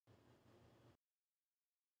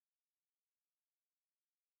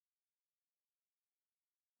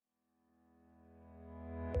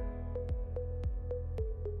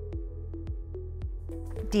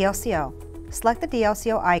DLCO. Select the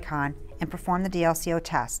DLCO icon and perform the DLCO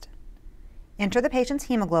test. Enter the patient's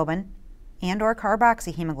hemoglobin and/or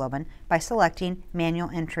carboxyhemoglobin by selecting Manual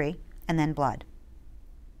Entry and then Blood.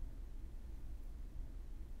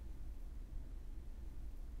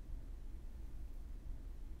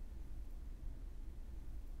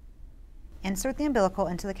 Insert the umbilical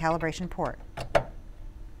into the calibration port.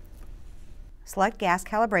 Select Gas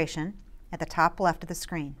Calibration at the top left of the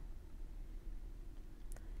screen.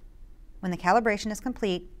 When the calibration is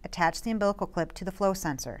complete, attach the umbilical clip to the flow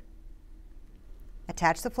sensor.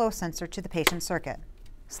 Attach the flow sensor to the patient's circuit.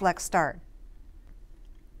 Select Start.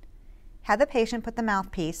 Have the patient put the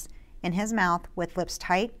mouthpiece in his mouth with lips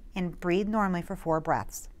tight and breathe normally for 4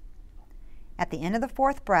 breaths. At the end of the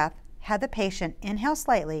 4th breath, have the patient inhale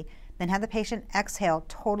slightly, then have the patient exhale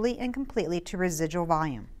totally and completely to residual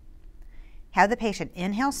volume. Have the patient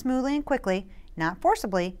inhale smoothly and quickly, not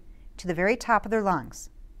forcibly, to the very top of their lungs.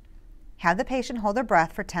 Have the patient hold their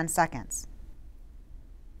breath for 10 seconds.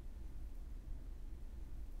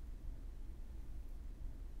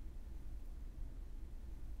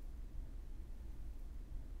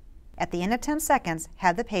 At the end of 10 seconds,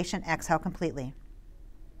 have the patient exhale completely.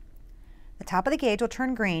 The top of the gauge will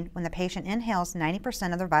turn green when the patient inhales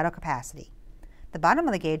 90% of their vital capacity. The bottom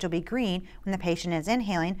of the gauge will be green when the patient is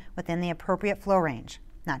inhaling within the appropriate flow range.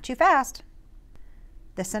 Not too fast.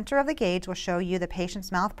 The center of the gauge will show you the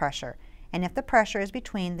patient's mouth pressure and if the pressure is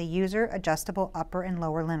between the user adjustable upper and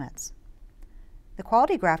lower limits. The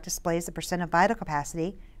quality graph displays the percent of vital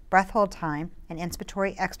capacity, breath hold time, and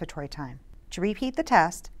inspiratory-expiratory time. To repeat the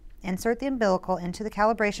test, insert the umbilical into the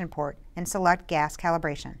calibration port and select Gas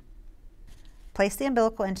Calibration. Place the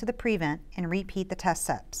umbilical into the prevent and repeat the test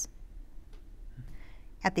steps.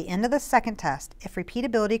 At the end of the second test, if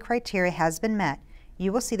repeatability criteria has been met,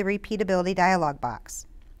 you will see the repeatability dialog box.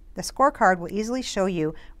 The scorecard will easily show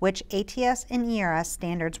you which ATS and ERS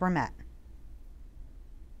standards were met.